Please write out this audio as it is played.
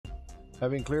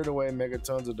Having cleared away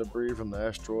megatons of debris from the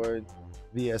asteroid,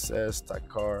 VSS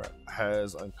Tykar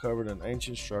has uncovered an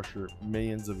ancient structure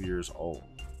millions of years old.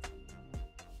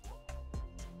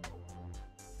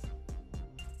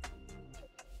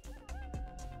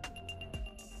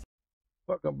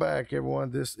 Welcome back,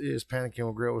 everyone. This is Panicking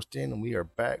with GreyWolfs, and we are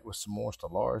back with some more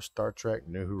Stellaris Star Trek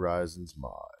New Horizons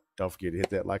mod. Don't forget to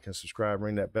hit that like and subscribe,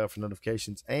 ring that bell for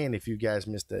notifications. And if you guys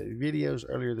missed the videos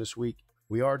earlier this week,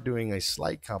 we are doing a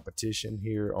slight competition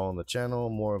here on the channel,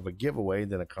 more of a giveaway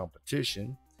than a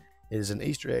competition. It is an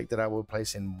Easter egg that I will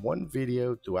place in one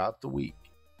video throughout the week.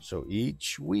 So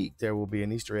each week there will be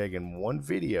an Easter egg in one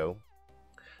video.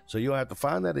 So you'll have to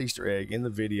find that Easter egg in the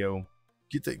video.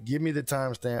 Give me the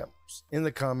timestamps in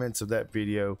the comments of that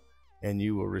video, and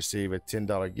you will receive a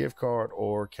 $10 gift card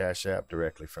or Cash App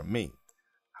directly from me.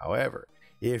 However,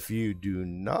 if you do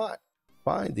not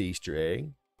find the Easter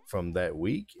egg from that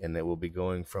week, and it will be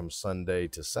going from Sunday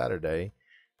to Saturday,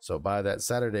 so by that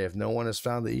Saturday, if no one has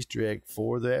found the Easter egg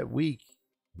for that week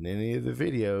in any of the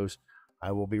videos,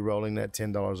 I will be rolling that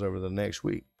 $10 over the next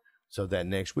week. So that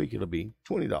next week it'll be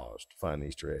 $20 to find the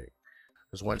Easter egg.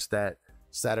 Because once that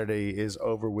Saturday is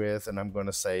over with, and I'm going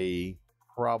to say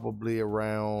probably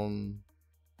around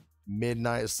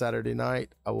midnight Saturday night,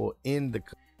 I will end the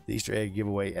Easter egg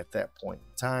giveaway at that point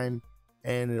in time,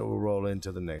 and it will roll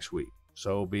into the next week.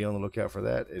 So be on the lookout for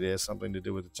that. It has something to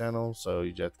do with the channel, so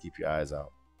you just have to keep your eyes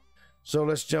out. So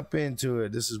let's jump into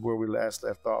it. This is where we last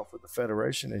left off with the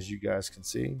Federation. As you guys can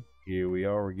see, here we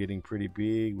are. We're getting pretty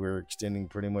big. We're extending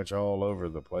pretty much all over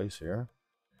the place here.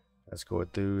 Let's go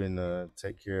through and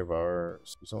take care of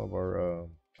some of our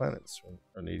planets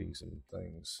are needing some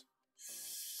things.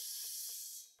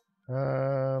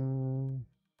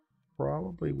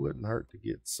 Probably wouldn't hurt to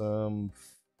get some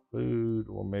food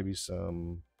or maybe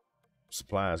some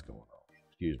supplies going on.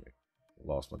 Excuse me,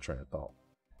 lost my train of thought.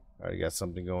 Alright, got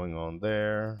something going on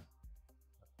there.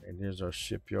 And here's our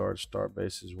shipyard. Start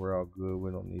bases, we're all good.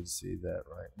 We don't need to see that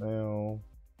right now.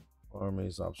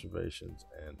 Armies, observations,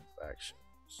 and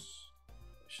factions.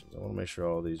 I want to make sure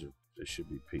all these they should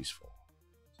be peaceful.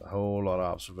 It's a whole lot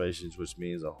of observations, which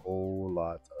means a whole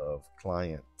lot of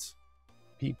client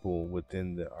people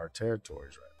within our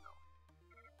territories right now.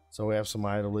 So we have some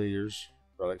idle leaders,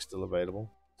 relics still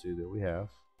available. Two that we have.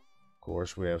 Of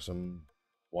course, we have some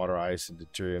water ice and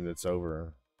deuterium that's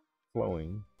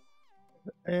overflowing.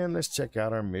 And let's check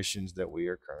out our missions that we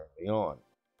are currently on.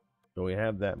 Do we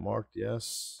have that marked?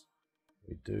 Yes,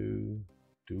 we do.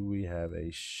 Do we have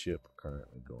a ship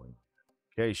currently going?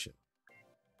 Vacation.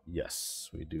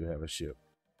 Yes, we do have a ship.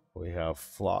 We have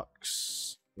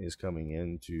Phlox is coming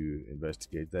in to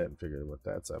investigate that and figure out what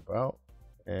that's about.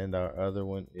 And our other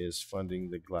one is funding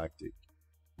the galactic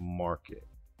market.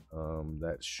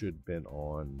 That should have been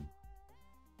on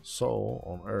Sol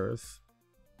on Earth.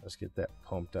 Let's get that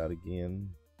pumped out again.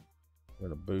 We're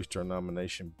going to boost our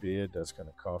nomination bid. That's going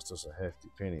to cost us a hefty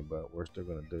penny, but we're still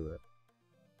going to do it.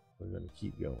 We're going to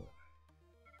keep going.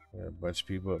 We had a bunch of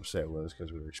people upset with us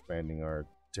because we were expanding our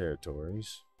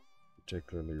territories,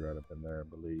 particularly right up in there, I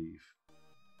believe.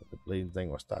 But the bleeding thing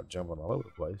will stop jumping all over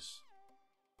the place.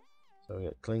 So we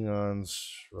got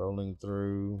Klingons rolling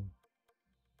through,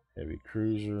 heavy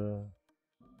cruiser,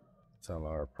 tell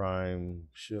our prime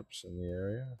ships in the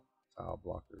area. Tile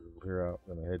blockers will clear out.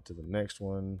 Gonna head to the next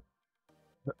one.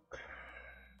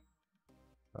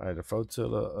 Alright, a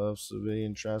flotilla of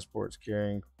civilian transports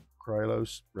carrying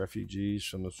Krylos refugees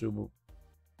from the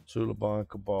Suliban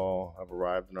Cabal have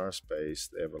arrived in our space.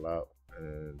 They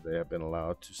have been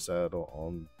allowed to settle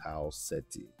on Tau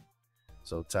Ceti.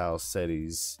 So Tau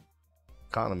Ceti's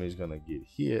economy is gonna get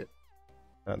hit.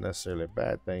 Not necessarily a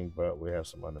bad thing, but we have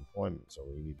some unemployment, so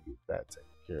we need to get that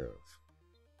taken care of.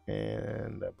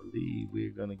 And I believe we're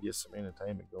gonna get some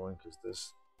entertainment going because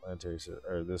this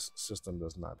this system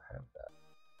does not have that.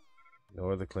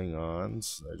 Nor the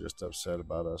Klingons. They're just upset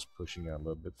about us pushing out a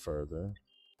little bit further,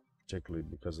 particularly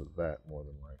because of that, more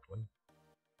than likely.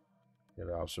 Get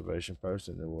an observation post,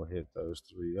 and then we'll hit those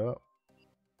three up.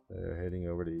 They're heading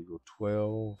over to Eagle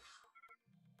 12.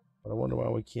 But I wonder why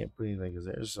we can't put anything, because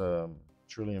there's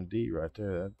Trillium D right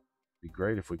there. That'd be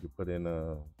great if we could put in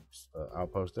a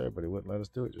outpost there, but it wouldn't let us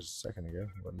do it just a second ago.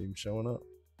 It wasn't even showing up.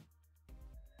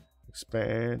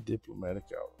 Expand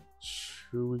diplomatic outreach.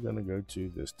 Who are we gonna go to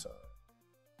this time?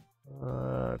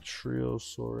 Trio,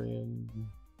 Saurian,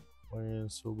 Wayne,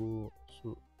 Suliban,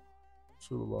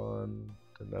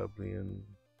 Canoblian.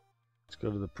 Let's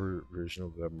go to the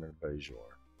provisional government of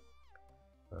Bajor.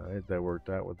 Alright, that worked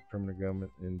out with the permanent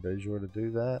government in Bajor to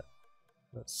do that.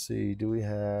 Let's see, we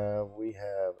have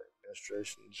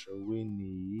administration, so we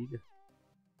need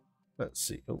Let's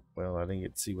see. Oh, well, I didn't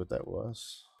get to see what that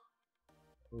was.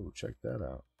 Oh, check that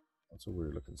out. That's a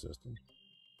weird looking system.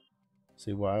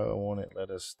 See why I won't it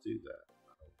let us do that?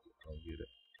 I don't get it.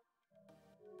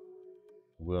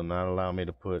 Will not allow me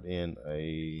to put in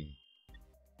a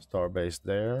starbase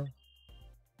there,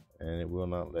 and it will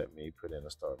not let me put in a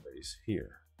starbase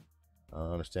here. I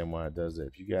don't understand why it does that.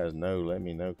 If you guys know, let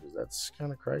me know, because that's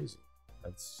kind of crazy.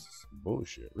 That's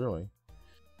bullshit, really.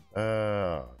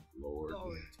 Lord.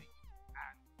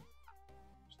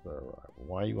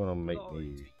 Why you want to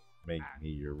make me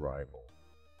your rival?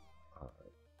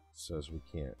 Says we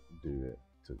can't do it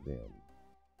to them.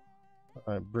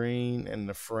 Breen and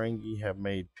the Ferengi have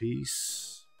made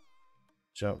peace.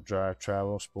 Jump drive,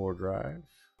 travel, spore drive.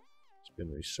 It's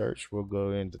been researched. We'll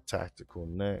go into tactical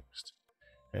next.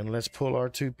 And let's pull our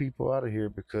 2 people out of here,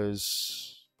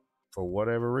 because for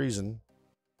whatever reason,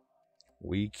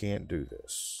 we can't do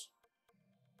this.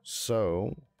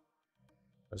 So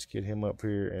let's get him up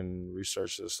here and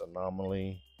research this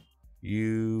anomaly.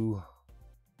 You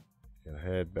can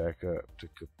head back up to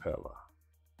Capella.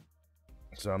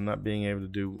 So I'm not being able to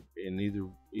do in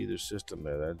either system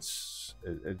there. That's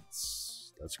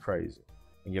crazy.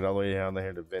 And get all the way down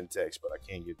there to Ventex, but I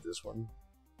can't get this one.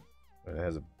 And it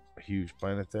has a huge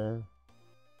planet there.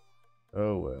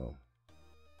 Oh well.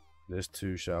 This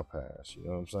too shall pass. You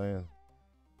know what I'm saying?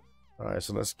 Alright,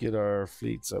 so let's get our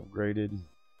fleets upgraded.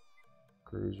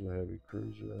 Cruiser, heavy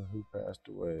cruiser. Who passed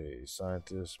away?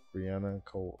 Scientist Brianna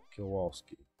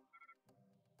Kilwowski.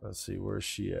 Let's see, where's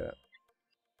she at?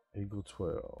 Eagle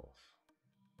 12.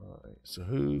 Alright, so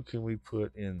who can we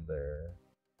put in there?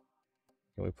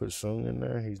 Can we put Sung in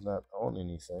there? He's not on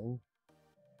anything.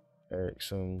 Eric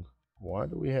Sung. Why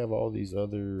do we have all these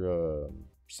other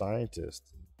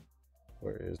scientists?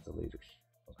 Where is the leaders?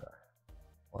 Okay.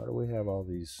 Why do we have all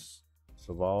these?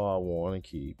 Saval I want to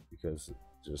keep, because it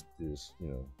just is, you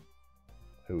know,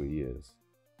 who he is.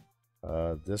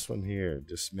 This one here,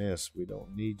 dismiss. We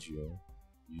don't need you.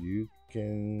 You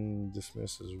can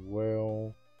dismiss as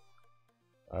well.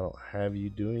 I don't have you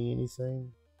doing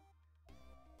anything.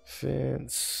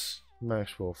 Fence,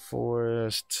 Maxwell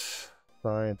Forest,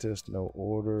 scientist, no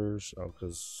orders. Oh,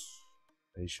 because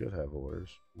he should have orders.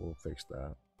 We'll fix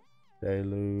that.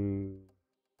 Delu,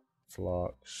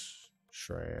 Phlox,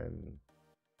 Shran,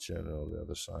 General, the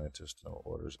other scientist, no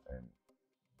orders,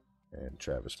 and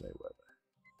Travis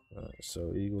Mayweather. Alright,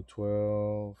 so Eagle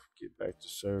 12, get back to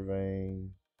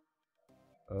surveying,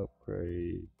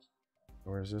 upgrade.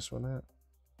 Where's this one at?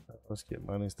 Let's get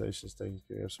mining stations taken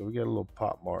care of. So we got a little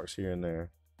pop marks here and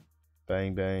there.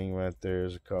 Bang bang right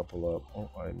there's a couple up. Oh,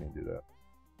 I didn't mean to do that.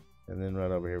 And then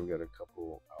right over here we got a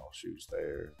couple offshoots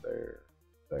there.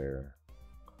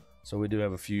 So we do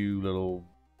have a few little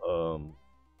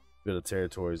bit of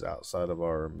territories outside of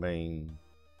our main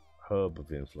hub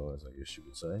of influence, I guess you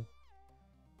would say.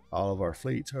 All of our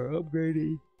fleets are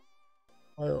upgrading.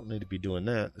 I don't need to be doing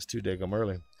that. It's too daggum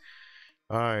early.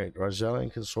 Alright,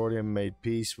 Rajelian Consortium made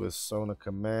peace with Sona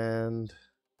Command.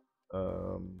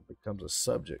 Becomes a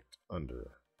subject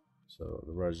under. So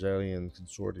the Rajelian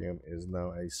Consortium is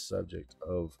now a subject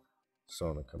of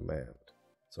Sona Command.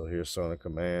 So here's Sona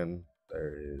Command.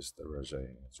 There is the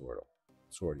Rajelian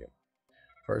Consortium.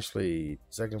 First fleet,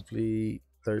 second fleet,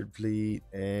 third fleet,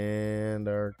 and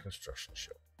our construction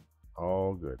ship.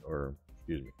 All good. Or,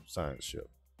 excuse me, science ship.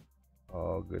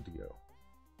 All good to go.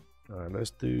 Alright,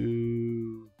 let's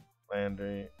do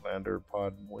lander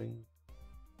pod wing.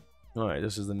 Alright,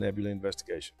 this is the Nebula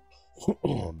investigation.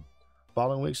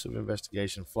 Following weeks of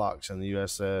investigation, Phlox and the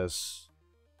USS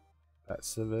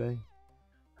Patsive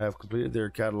have completed their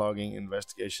cataloging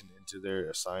investigation into their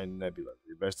assigned nebula.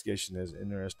 The investigation is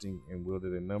interesting and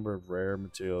wielded a number of rare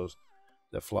materials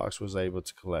that Phlox was able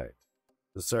to collect.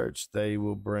 The search they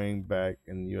will bring back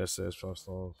in the USS Phlox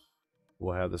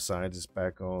will have the scientists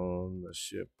back on the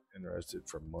ship interested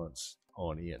for months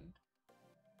on end.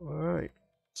 Alright,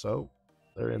 so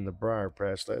they're in the briar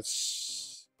patch.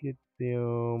 Let's get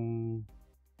them.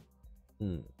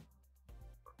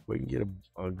 We can get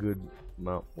a good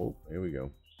amount. Oh, here we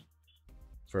go.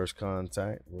 First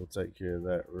contact. We'll take care of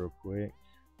that real quick.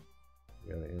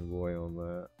 Got an envoy on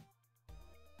that.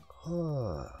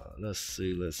 Let's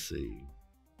see.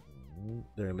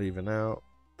 They're leaving out.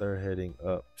 They're heading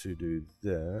up to do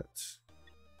that.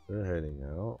 They're heading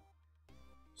out.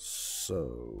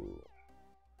 So,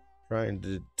 trying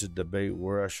to debate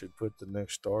where I should put the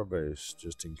next starbase,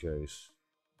 just in case.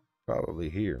 Probably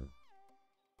here.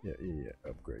 Yeah.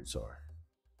 Upgrade, sorry.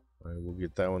 All right, we'll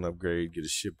get that one upgraded, get a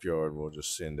shipyard, and we'll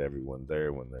just send everyone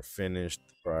there when they're finished.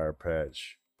 The briar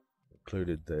patch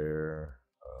included there.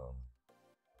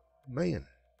 Man,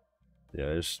 Yeah,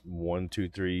 there's 1, 2,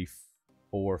 3,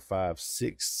 4, 5,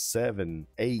 6, 7,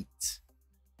 8.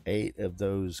 8 of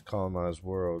those colonized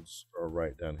worlds are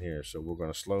right down here. So we're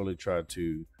going to slowly try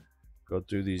to go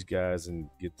through these guys and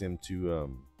get them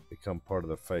to become part of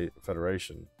the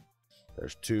Federation.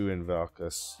 There's 2 in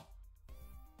Valkus.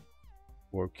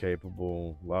 Warp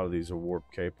capable. A lot of these are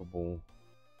warp capable.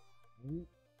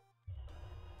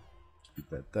 Keep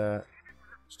that.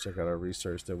 Let's check out our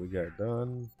research that we got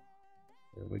done.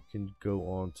 And we can go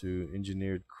on to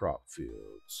engineered crop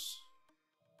fields.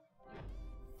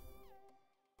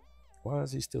 Why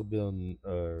is he still building,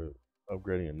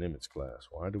 upgrading a Nimitz class?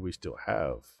 Why do we still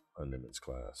have a Nimitz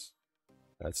class?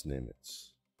 That's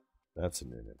Nimitz. That's a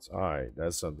Nimitz. Alright,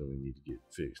 that's something we need to get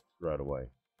fixed right away.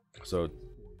 So,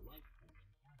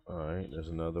 alright, there's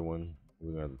another one.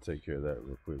 We're going to have to take care of that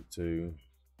real quick too.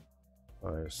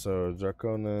 Alright, so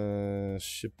Dracona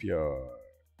Shipyard.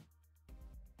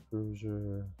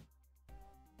 Cruiser.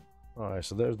 Alright,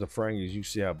 so there's the Ferengis. You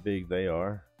see how big they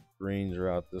are. Greens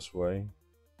are out this way.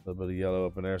 A little bit of yellow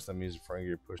up in there, so that means the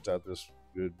Ferengi are pushed out this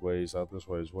good ways, out this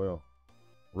way as well.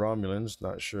 Romulans,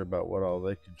 not sure about what all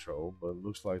they control, but it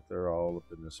looks like they're all up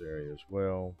in this area as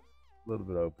well. A little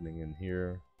bit of opening in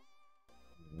here.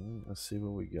 Let's see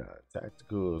what we got.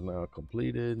 Tactical is now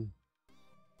completed.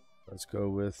 Let's go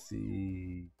with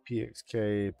the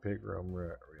PXK Pigram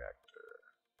reactor.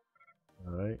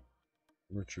 Alright.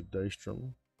 Richard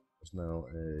Daystrom is now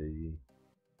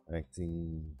a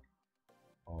acting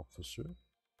officer.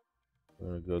 I'm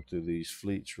going to go through these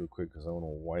fleets real quick because I want to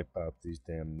wipe out these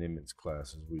damn Nimitz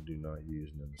classes. We do not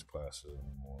use Nimitz classes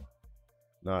anymore.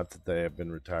 Not that they have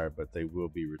been retired, but they will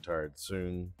be retired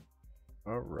soon.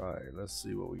 Alright, let's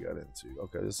see what we got into.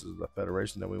 Okay, this is the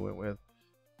Federation that we went with.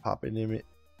 Popping Nimitz.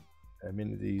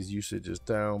 Amenities usage is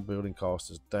down. Building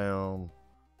cost is down.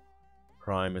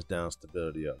 Crime is down.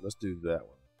 Stability up. Let's do that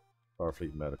one.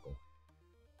 Starfleet Medical.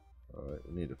 Alright,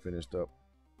 we need to finish up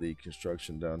the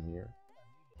construction down here.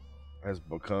 Has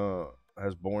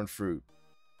borne fruit.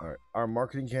 All right, our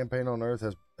marketing campaign on Earth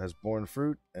has borne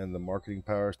fruit, and the marketing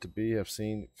powers to be have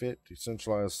seen fit to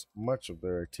centralize much of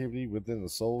their activity within the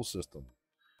Sol system.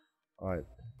 All right,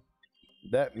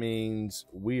 that means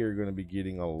we are going to be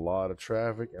getting a lot of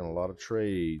traffic and a lot of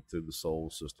trade through the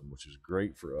Sol system, which is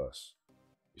great for us.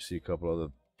 You see a couple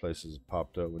other places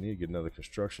popped up. We need to get another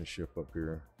construction ship up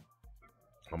here.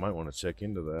 I might want to check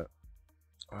into that.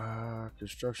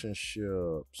 Construction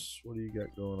ships. What do you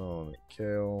got going on?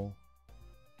 Kel,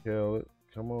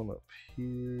 come on up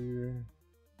here.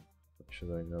 Make sure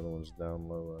that another one's down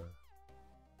low.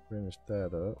 Finish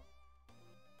that up.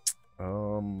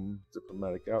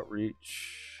 Diplomatic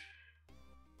outreach.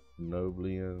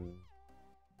 Noblian.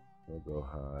 We'll go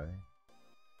high.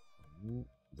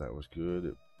 That was good.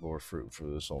 It bore fruit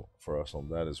for us on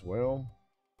that as well.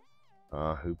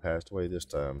 Who passed away this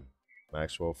time?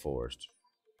 Maxwell Forrest.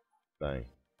 Dang.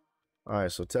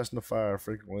 Alright, so Tesla Fire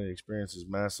frequently experiences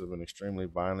massive and extremely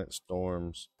violent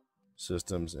storms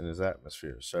systems in its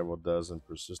atmosphere. Several dozen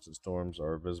persistent storms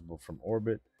are visible from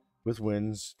orbit, with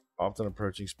winds often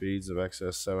approaching speeds of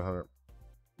excess 700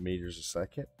 meters a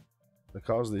second. The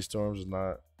cause of these storms is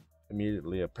not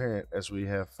immediately apparent, as we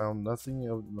have found nothing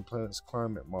in the planet's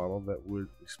climate model that would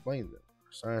explain them.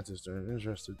 Scientists are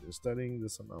interested in studying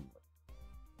this anomaly.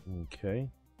 Okay,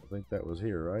 I think that was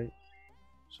here, right?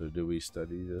 So do we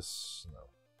study this? No.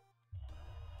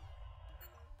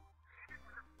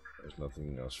 There's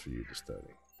nothing else for you to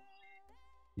study.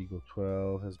 Eagle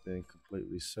 12 has been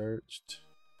completely searched.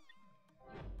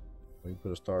 We can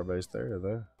put a starbase there,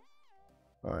 though.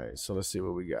 Alright, so let's see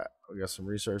what we got. We got some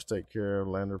research to take care of.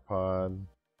 Lander pod,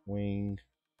 wing.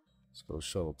 Let's go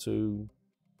shuttle 2.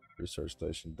 Research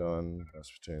station done. That's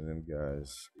between them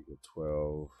guys. Eagle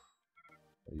 12.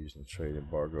 They're using a trade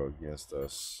embargo against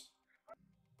us.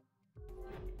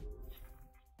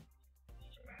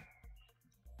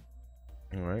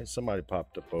 Alright, somebody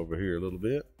popped up over here a little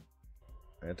bit.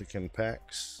 Antikin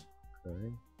packs.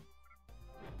 Okay.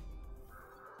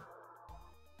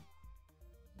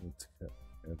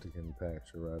 Antikin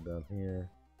packs are right down here.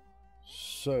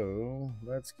 So,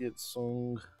 let's get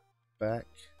Sung back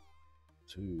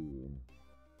to...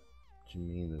 What do you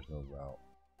mean there's no route?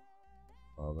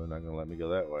 Oh, they're not going to let me go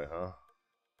that way, huh?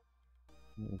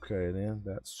 Okay then,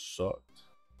 that sucked.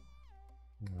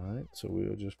 Alright, so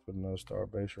we'll just put another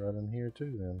starbase right in here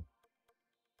too then.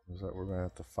 Looks like we're going to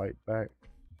have to fight back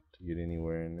to get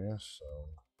anywhere in this, so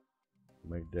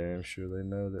make damn sure they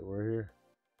know that we're here.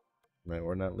 Man,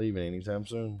 we're not leaving anytime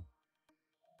soon.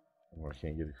 Well, I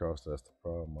can't get across, that's the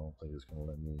problem. I don't think it's going to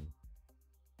let me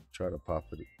try to pop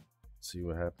it, see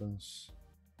what happens.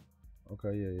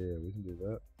 Okay, yeah, we can do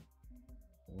that.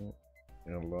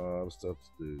 Got a lot of stuff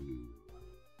to do.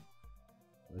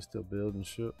 Are they still building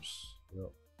ships?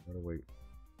 Yep. Gotta wait.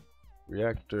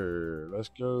 Reactor. Let's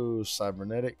go.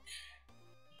 Cybernetic.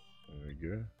 There we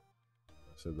go.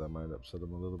 I said that might upset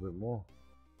them a little bit more.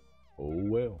 Oh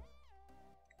well.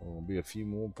 There'll be a few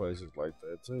more places like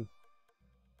that too.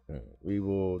 We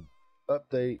will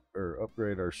update or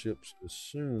upgrade our ships as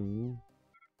soon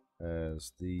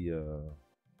as the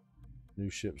new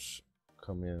ships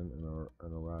come in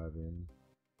and arrive in.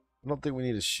 I don't think we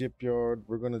need a shipyard.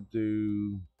 We're gonna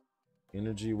do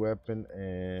energy weapon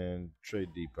and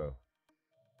trade depot,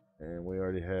 and we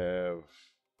already have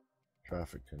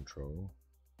traffic control.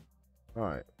 All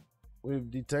right,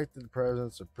 we've detected the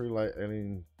presence of pre-light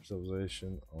alien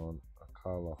civilization on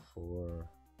Akala 4.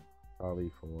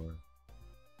 Kali 4.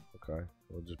 Okay,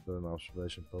 we'll just put an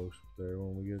observation post there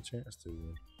when we get a chance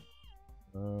to.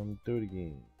 Do it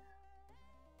again.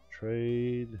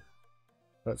 Trade.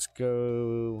 Let's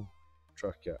go.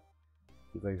 Truck out.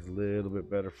 He thinks a little bit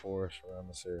better for us around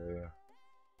this area.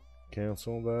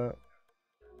 Cancel that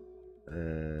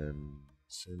and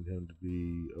send him to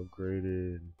be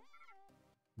upgraded.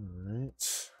 Alright.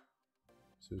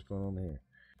 See what's going on here.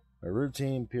 A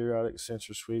routine periodic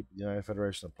sensor sweep of the United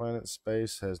Federation of Planets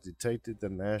Space has detected that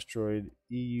an asteroid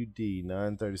EUD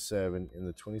 937 in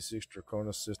the 26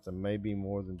 Draconis system may be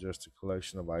more than just a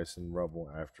collection of ice and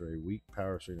rubble after a weak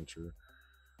power signature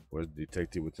was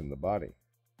detected within the body.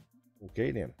 Okay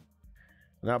then.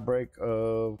 An outbreak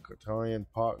of Cartalian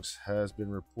pox has been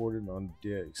reported on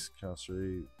DX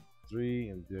Constellation 3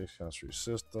 and DX Constellation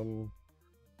system.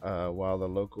 While the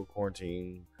local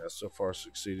quarantine has so far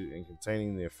succeeded in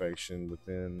containing the infection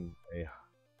within a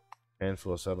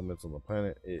handful of settlements on the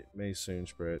planet, it may soon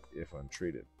spread if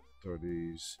untreated.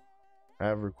 Authorities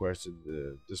have requested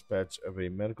the dispatch of a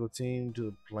medical team to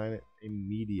the planet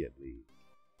immediately.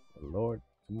 Lord,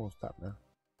 come on, stop now.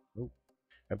 Nope.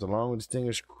 After a long and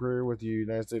distinguished career with the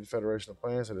United States Federation of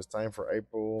Planets, it is time for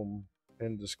April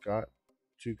Pendescott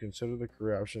to consider the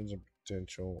career options and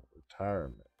potential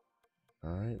retirement.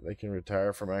 Alright, they can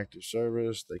retire from active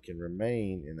service. They can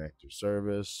remain in active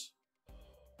service.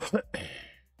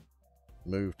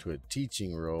 Move to a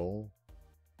teaching role.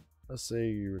 Let's say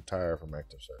you retire from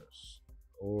active service.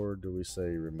 Or do we say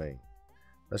remain?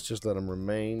 Let's just let them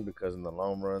remain, because in the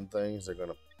long run things, they're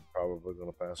probably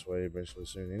gonna pass away eventually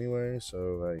soon anyway.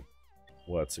 So hey,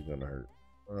 what's it gonna hurt?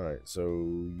 Alright,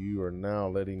 so you are now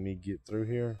letting me get through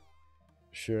here.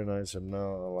 Share Knights are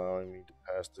now allowing me to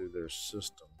pass through their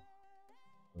system.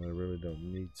 I really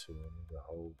don't need to. I need to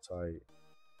hold tight.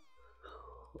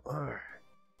 Alright.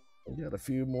 We got a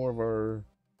few more of our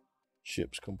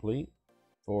ships complete.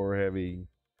 4 heavy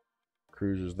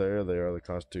cruisers there. They are the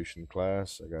Constitution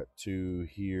class. I got 2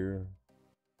 here.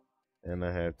 And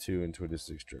I have 2 in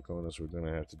 26 Draconis. We're going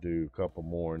to have to do a couple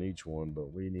more in each one.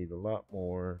 But we need a lot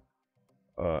more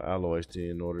alloys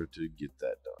in order to get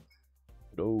that done.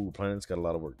 But oh, planet's got a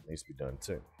lot of work that needs to be done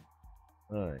too.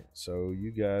 Alright, so you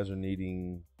guys are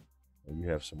needing, you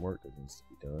have some work that needs to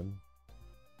be done.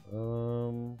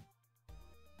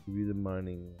 Give you the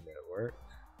mining network.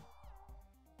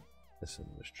 This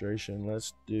administration,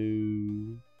 let's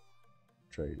do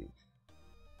trading.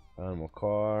 I'm a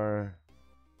car.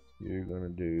 You're gonna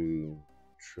do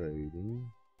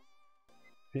trading.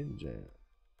 Pinjam.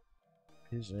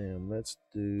 Let's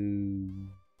do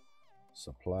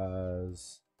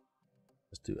supplies.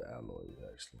 Let's do alloys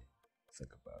actually.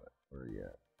 Think about it. Where are you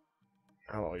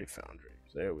at? Alloy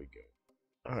foundries. There we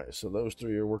go. Alright, so those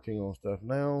 3 are working on stuff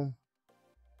now.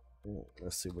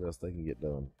 Let's see what else they can get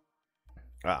done.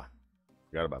 Forgot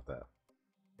about that.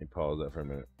 Let me pause that for a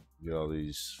minute. Get all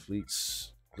these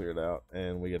fleets cleared out,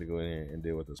 and we got to go in here and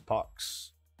deal with this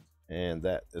pox and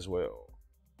that as well.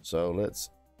 So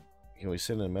can we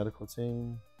send in a medical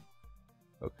team?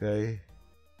 Okay.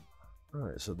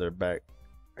 Alright, so they're back.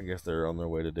 I guess they're on their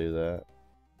way to do that.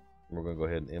 We're going to go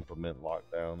ahead and implement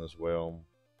lockdown as well.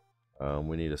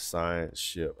 We need a science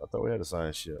ship. I thought we had a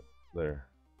science ship there.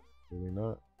 Do we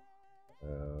not?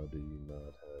 Do you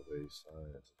not have a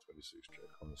science 26 track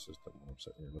on the system when I'm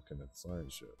sitting here looking at the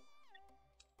science ship?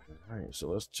 Alright, so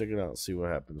let's check it out and see what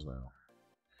happens now.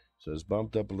 So it's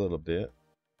bumped up a little bit.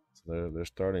 So they're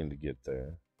starting to get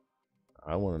there.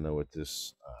 I want to know what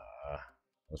this...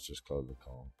 let's just close the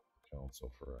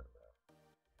console for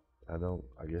right now.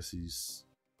 I guess he's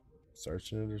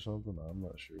searching it or something. I'm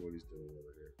not sure what he's doing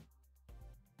over here.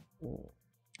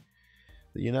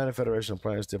 The United Federation of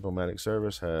Planets Diplomatic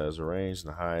Service has arranged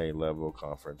a high-level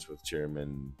conference with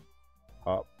Chairman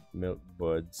Hop Milk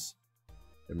Bud's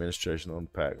administration on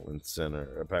Packland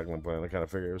Center. Packland Planet. I kind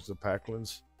of figured it was the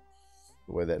Packlands,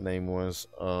 the way that name was.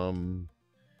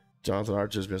 Jonathan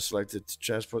Archer has been selected to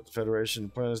transport the Federation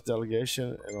planet's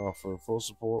delegation and offer full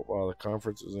support while the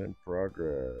conference is in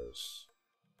progress.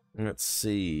 Let's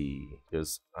see,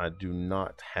 because I do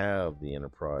not have the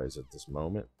Enterprise at this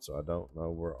moment, so I don't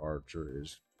know where Archer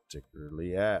is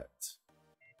particularly at.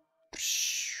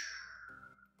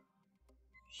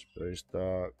 Space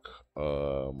dock.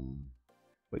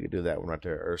 We could do that one right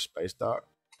there. Earth space dock.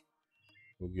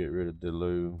 We'll get rid of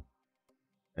Delu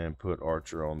and put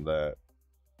Archer on that.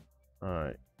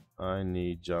 Alright. I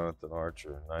need Jonathan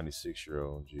Archer,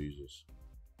 96-year-old. Jesus.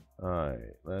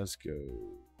 Alright, let's go.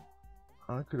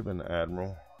 I could have been the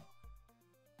Admiral.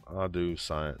 I'll do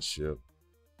science ship.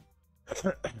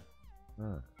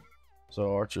 Alright.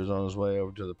 So Archer's on his way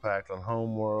over to the Packland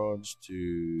homeworlds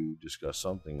to discuss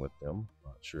something with them.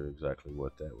 Not sure exactly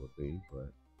what that would be,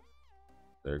 but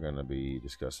they're going to be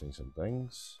discussing some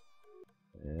things.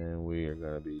 And we are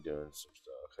going to be doing some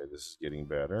stuff. Okay, this is getting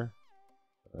better.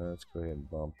 Let's go ahead and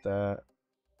bump that.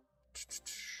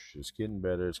 It's getting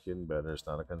better. It's getting better. It's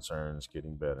not a concern. It's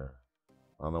getting better.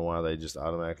 I don't know why they just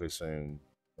automatically assume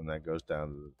when that goes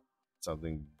down,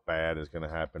 something bad is going to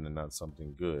happen and not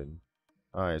something good.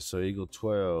 All right, so Eagle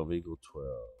 12, Eagle 12.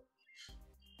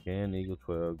 Can Eagle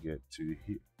 12 get to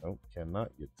here? Oh,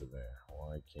 cannot get to there.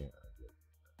 Why can't I get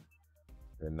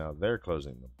there? And now they're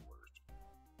closing the borders.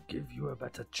 Give you a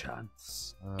better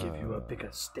chance. Give you a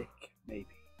bigger stick, maybe.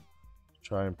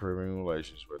 Try improving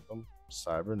relations with them.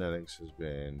 Cybernetics has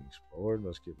been explored.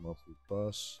 Let's get monthly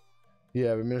plus. You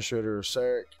have Administrator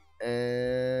Sarek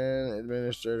and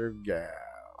Administrator Gav.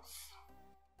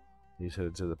 He's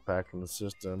headed to the Packland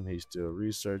system. He's still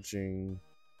researching.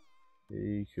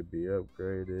 He could be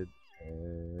upgraded,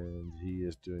 and he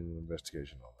is doing an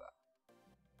investigation on that.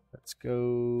 Let's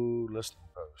go listening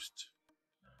post.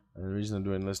 And the reason I'm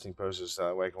doing listening posts is so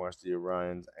that way I can watch the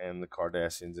Orions and the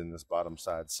Cardassians in this bottom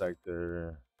side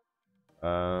sector. I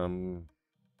don't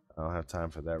have time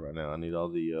for that right now. I need all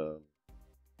the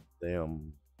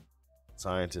damn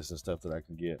scientists and stuff that I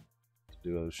can get to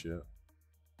do other shit.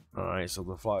 All right, so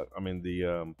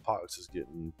the Pox is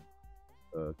getting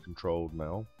controlled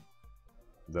now.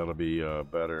 That'll be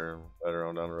better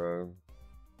on down the road.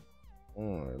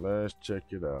 All right, let's check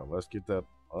it out. Let's get that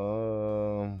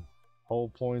hull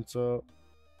points up,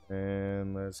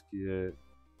 and let's get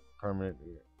permanent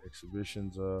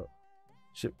exhibitions up.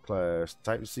 Ship class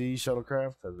Type C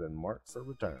shuttlecraft has been marked for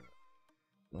retirement.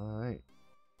 All right,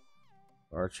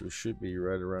 Archer should be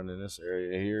right around in this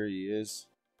area. Here he is.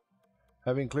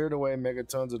 Having cleared away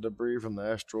megatons of debris from the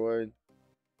asteroid,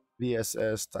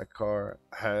 VSS Tykar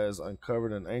has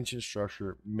uncovered an ancient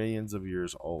structure millions of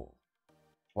years old.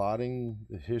 Plotting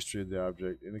the history of the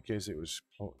object indicates it was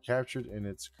captured in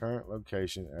its current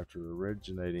location after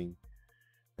originating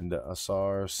in the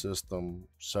Asar system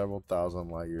several thousand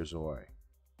light years away.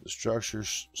 The structure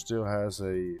still has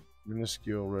a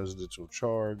minuscule residential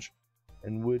charge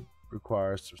and would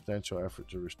require substantial effort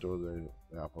to restore the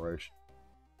operation.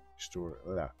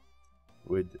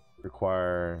 Would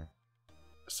require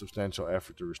substantial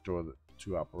effort to restore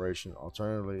to operation.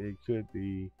 Alternatively, it could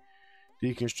be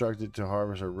deconstructed to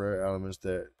harvest rare elements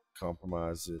that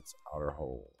compromise its outer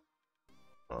hull.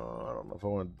 I don't know if I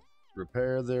want to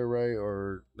repair the array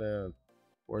or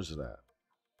where's it at?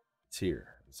 It's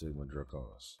here. Sigma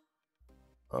Draconis.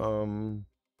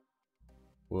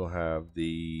 We'll have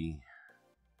the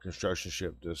construction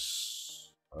ship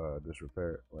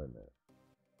disrepair. Wait a minute.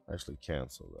 Actually,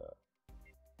 cancel that.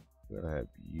 We're gonna have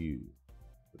you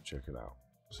check it out.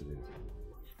 See it.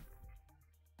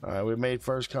 All right, we made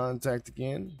first contact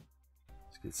again.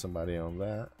 Let's get somebody on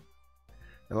that.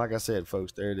 And like I said,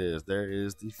 folks, there it is. There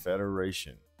is the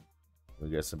Federation. We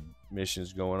got some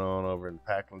missions going on over in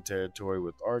Packland territory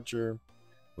with Archer.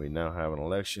 We now have an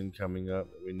election coming up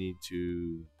that we need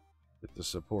to get the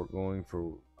support going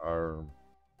for our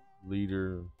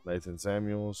leader, Nathan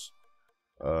Samuels.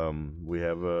 We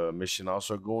have a mission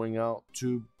also going out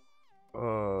to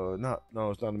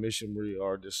it's not a mission. We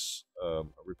are just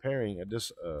repairing an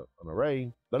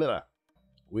array.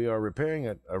 We are repairing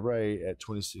an array at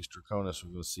 26 Draconis.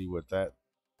 We're going to see what that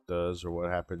does or what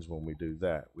happens when we do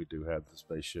that. We do have the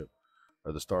spaceship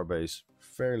or the starbase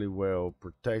fairly well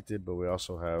protected, but we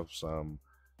also have some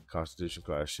Constitution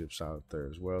class ships out there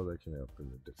as well that can help in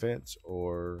the defense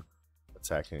or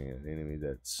attacking an enemy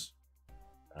that's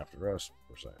after us,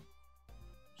 per se.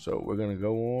 So we're going to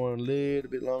go on a little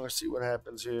bit longer, see what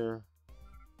happens here.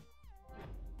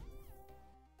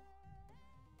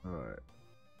 All right.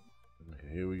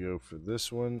 Okay, here we go for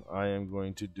this one. I am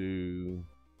going to do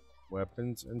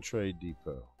weapons and trade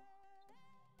depot.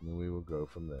 And then we will go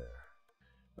from there.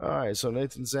 All right, so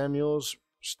Nathan Samuels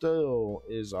still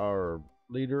is our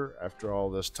leader after all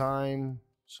this time.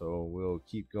 So we'll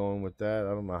keep going with that. I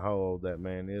don't know how old that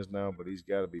man is now, but he's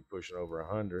got to be pushing over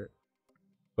 100.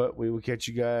 But we will catch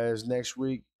you guys next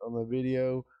week on the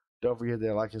video. Don't forget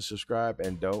to like and subscribe,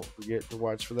 and don't forget to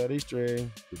watch for that Easter egg.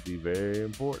 It would be very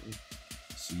important.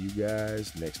 See you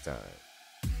guys next time.